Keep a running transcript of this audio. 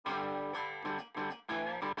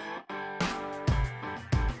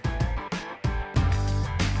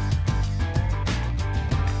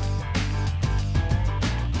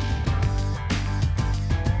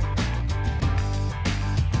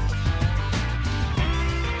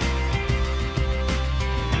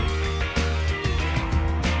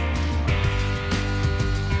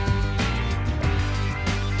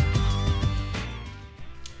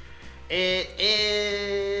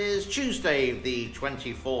Thursday, the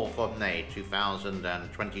 24th of May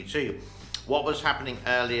 2022. What was happening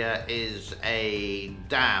earlier is a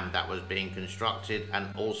dam that was being constructed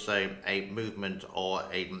and also a movement or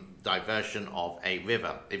a diversion of a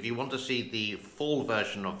river. If you want to see the full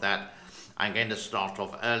version of that, I'm going to start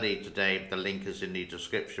off early today. The link is in the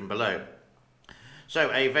description below. So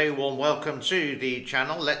a very warm welcome to the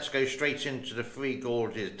channel. Let's go straight into the Three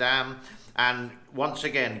Gorges Dam. And once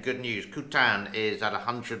again, good news, Kutan is at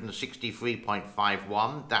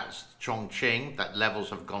 163.51. That's Chongqing, that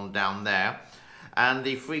levels have gone down there. And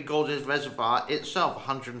the Three Gorges Reservoir itself,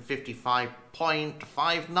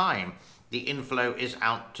 155.59. The inflow is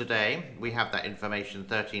out today. We have that information,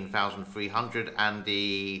 13,300, and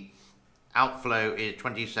the outflow is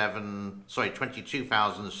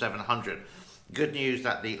 22,700. Good news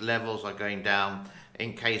that the levels are going down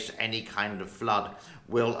in case any kind of flood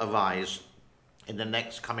will arise in the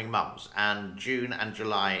next coming months. And June and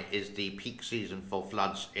July is the peak season for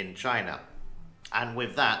floods in China. And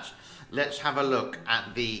with that, let's have a look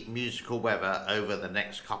at the musical weather over the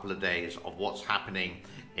next couple of days of what's happening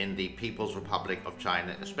in the People's Republic of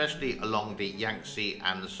China, especially along the Yangtze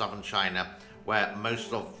and the southern China, where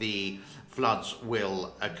most of the floods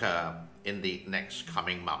will occur in the next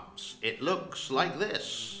coming months. It looks like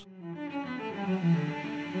this.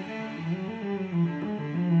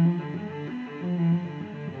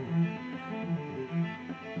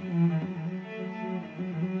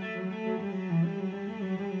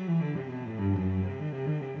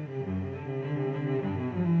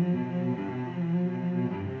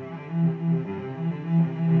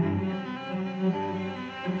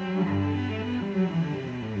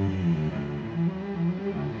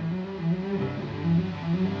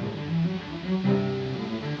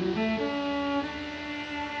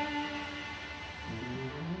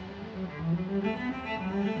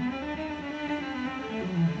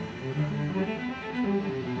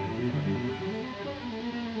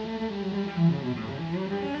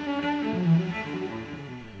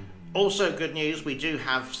 Also good news, we do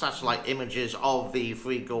have satellite images of the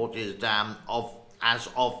Three Gorges Dam as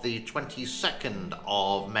of the 22nd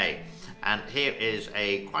of May. And here is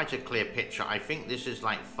quite a clear picture. I think this is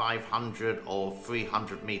like 500 or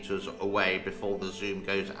 300 meters away before the zoom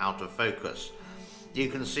goes out of focus. You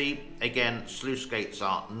can see, again, sluice gates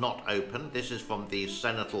are not open. This is from the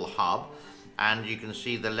Senatal Hub. And you can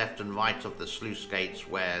see the left and right of the sluice gates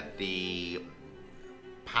where the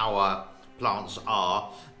power plants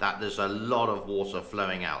are, that there's a lot of water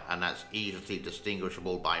flowing out, and that's easily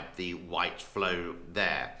distinguishable by the white flow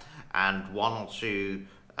there. And one or two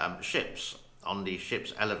ships on the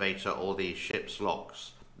ship's elevator or the ship's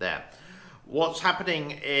locks there. What's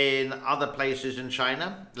happening in other places in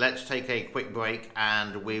China? Let's take a quick break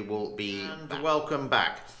and we will be back. Welcome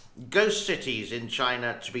back. Ghost cities in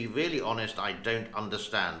China, to be really honest, I don't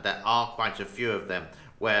understand. There are quite a few of them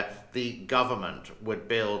where the government would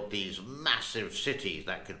build these massive cities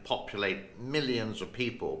that could populate millions of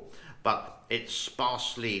people, but it's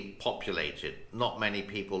sparsely populated. Not many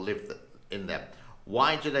people live in them.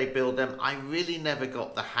 Why do they build them? I really never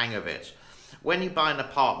got the hang of it. When you buy an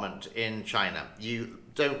apartment in China, you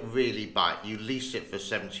don't really buy it, you lease it for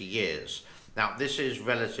 70 years. Now, this is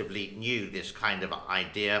relatively new, this kind of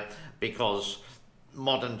idea, because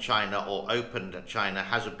modern China or open China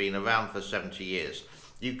hasn't been around for 70 years.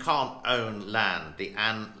 You can't own land. The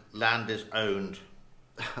land is owned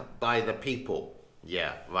by the people.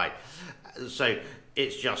 Yeah, right. So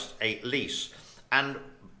it's just a lease. And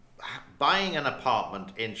buying an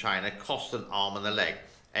apartment in China costs an arm and a leg.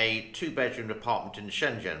 A two-bedroom apartment in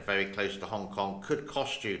Shenzhen, very close to Hong Kong, could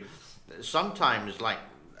cost you sometimes, like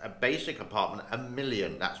a basic apartment, $1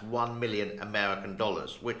 million. That's 1 million American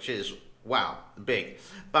dollars, which is, wow, big.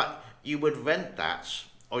 But you would rent that,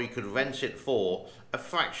 or you could rent it for a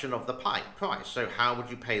fraction of the price. So how would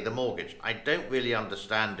you pay the mortgage? I don't really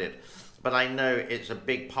understand it, but I know it's a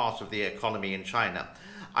big part of the economy in China.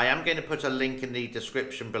 I am going to put a link in the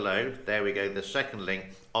description below. There we go, the second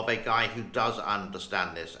link, of a guy who does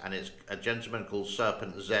understand this, and it's a gentleman called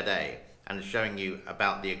Serpent ZA, and it's showing you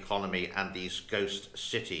about the economy and these ghost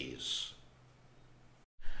cities.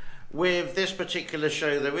 With this particular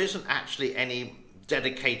show, there isn't actually any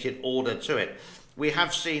dedicated order to it. We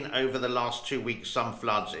have seen over the last 2 weeks some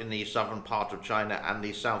floods in the southern part of China and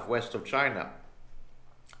the southwest of China.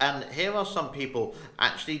 And here are some people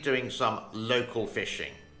actually doing some local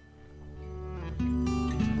fishing.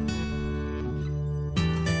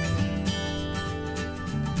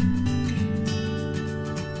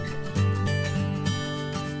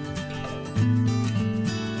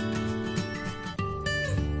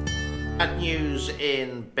 Bad news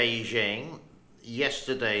in Beijing.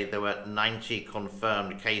 yesterday there were 90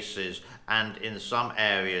 confirmed cases, and in some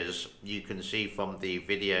areas you can see from the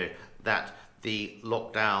video that the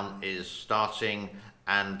lockdown is starting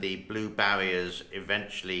and the blue barriers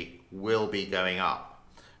eventually will be going up.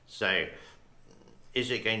 So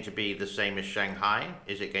is it going to be the same as Shanghai?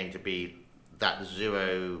 Is it going to be that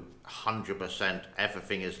 100%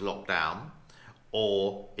 everything is locked down?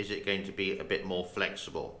 Or is it going to be a bit more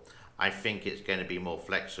flexible? I think it's going to be more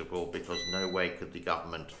flexible, because no way could the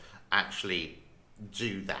government actually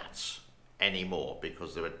do that anymore,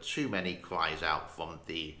 because there are too many cries out from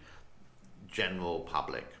the general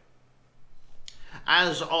public.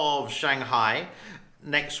 As of Shanghai,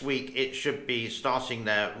 next week it should be starting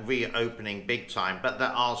their reopening big time, but there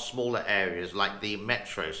are smaller areas like the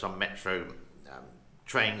metro. Some metro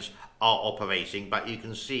trains are operating, but you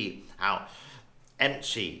can see how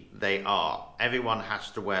empty they are. Everyone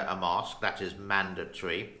has to wear a mask. That is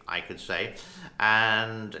mandatory, I could say,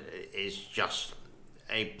 and it's just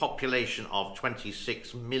a population of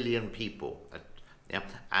 26 million people. Yeah,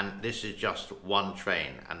 and this is just one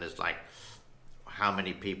train, and there's like how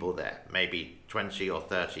many people there? Maybe 20 or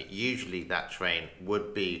 30. Usually that train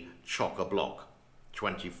would be chock-a-block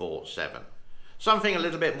 24/7. Something a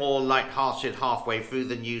little bit more light-hearted halfway through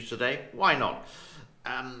the news today. Why not?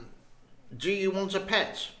 Do you want a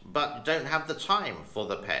pet but don't have the time for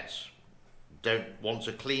the pet? Don't want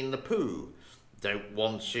to clean the poo? Don't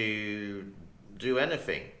want to do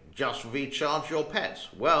anything? Just recharge your pet?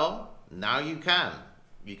 Well, now you can.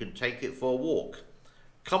 You can take it for a walk.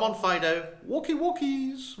 Come on, Fido. Walkie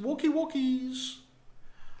walkies, walkie walkies.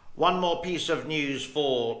 One more piece of news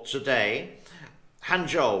for today.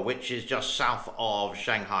 Hangzhou, which is just south of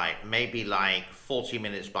Shanghai, maybe like 40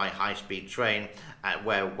 minutes by high-speed train, at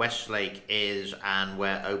where Westlake is and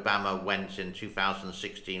where Obama went in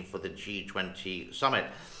 2016 for the G20 summit,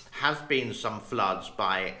 has been some floods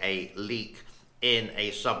by a leak in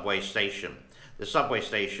a subway station. The subway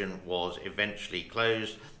station was eventually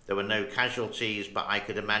closed. There were no casualties, but I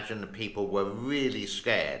could imagine the people were really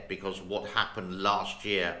scared because of what happened last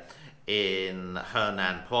year in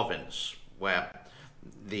Henan province, where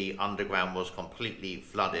the underground was completely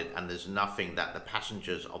flooded and there's nothing that the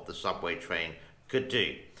passengers of the subway train could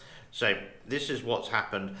do. So this is what's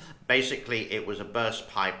happened. Basically, it was a burst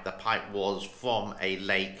pipe. The pipe was from a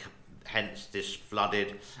lake, hence this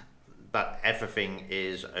flooded, but everything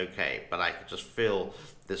is okay. But I could just feel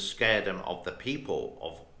the scaredom of the people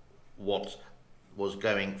of what was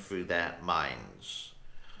going through their minds.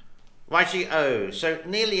 Righty-o, so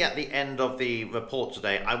nearly at the end of the report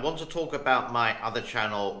today, I want to talk about my other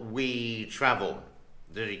channel, We Travel.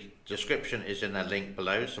 The description is in a link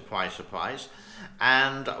below, surprise, surprise.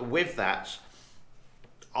 And with that,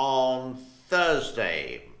 on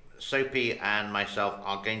Thursday, Sophie and myself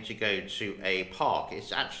are going to go to a park.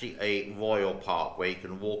 It's actually a royal park where you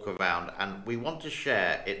can walk around, and we want to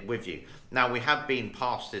share it with you. Now, we have been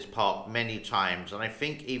past this park many times, and I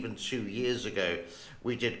think even 2 years ago,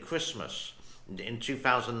 we did Christmas. In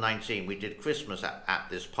 2019, we did Christmas at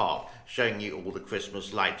this park, showing you all the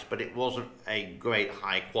Christmas lights, but it wasn't a great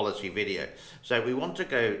high quality video. So we want to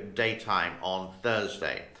go daytime on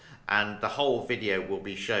Thursday, and the whole video will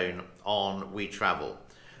be shown on We Travel.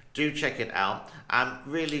 Do check it out. I'm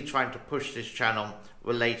really trying to push this channel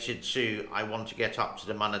related to, I want to get up to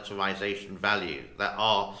the monetization value. There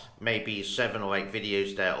are maybe 7 or 8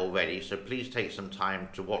 videos there already, so please take some time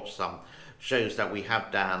to watch some shows that we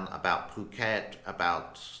have done about Phuket,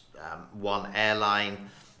 about one airline,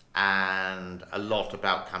 and a lot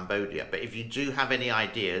about Cambodia. But if you do have any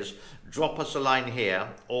ideas, drop us a line here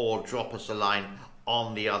or drop us a line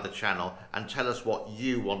on the other channel and tell us what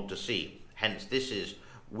you want to see. Hence, this is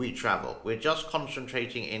We Travel. We're just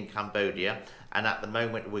concentrating in Cambodia, and at the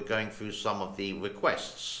moment we're going through some of the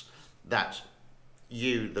requests that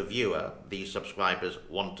you, the viewer, the subscribers,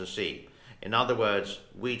 want to see. In other words,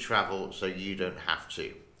 we travel so you don't have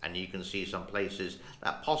to, and you can see some places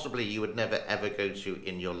that possibly you would never ever go to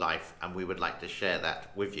in your life, and we would like to share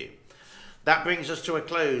that with you. That brings us to a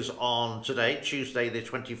close on today, Tuesday the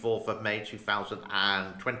 24th of May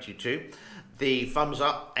 2022. The thumbs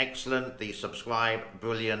up, excellent. The subscribe,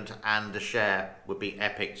 brilliant. And the share would be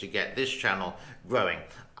epic to get this channel growing.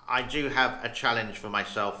 I do have a challenge for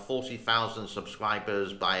myself, 40,000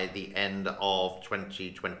 subscribers by the end of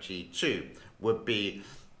 2022 would be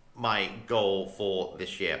my goal for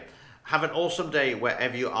this year. Have an awesome day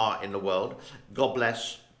wherever you are in the world. God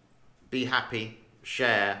bless. Be happy.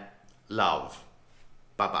 Share. Love.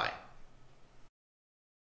 Bye-bye.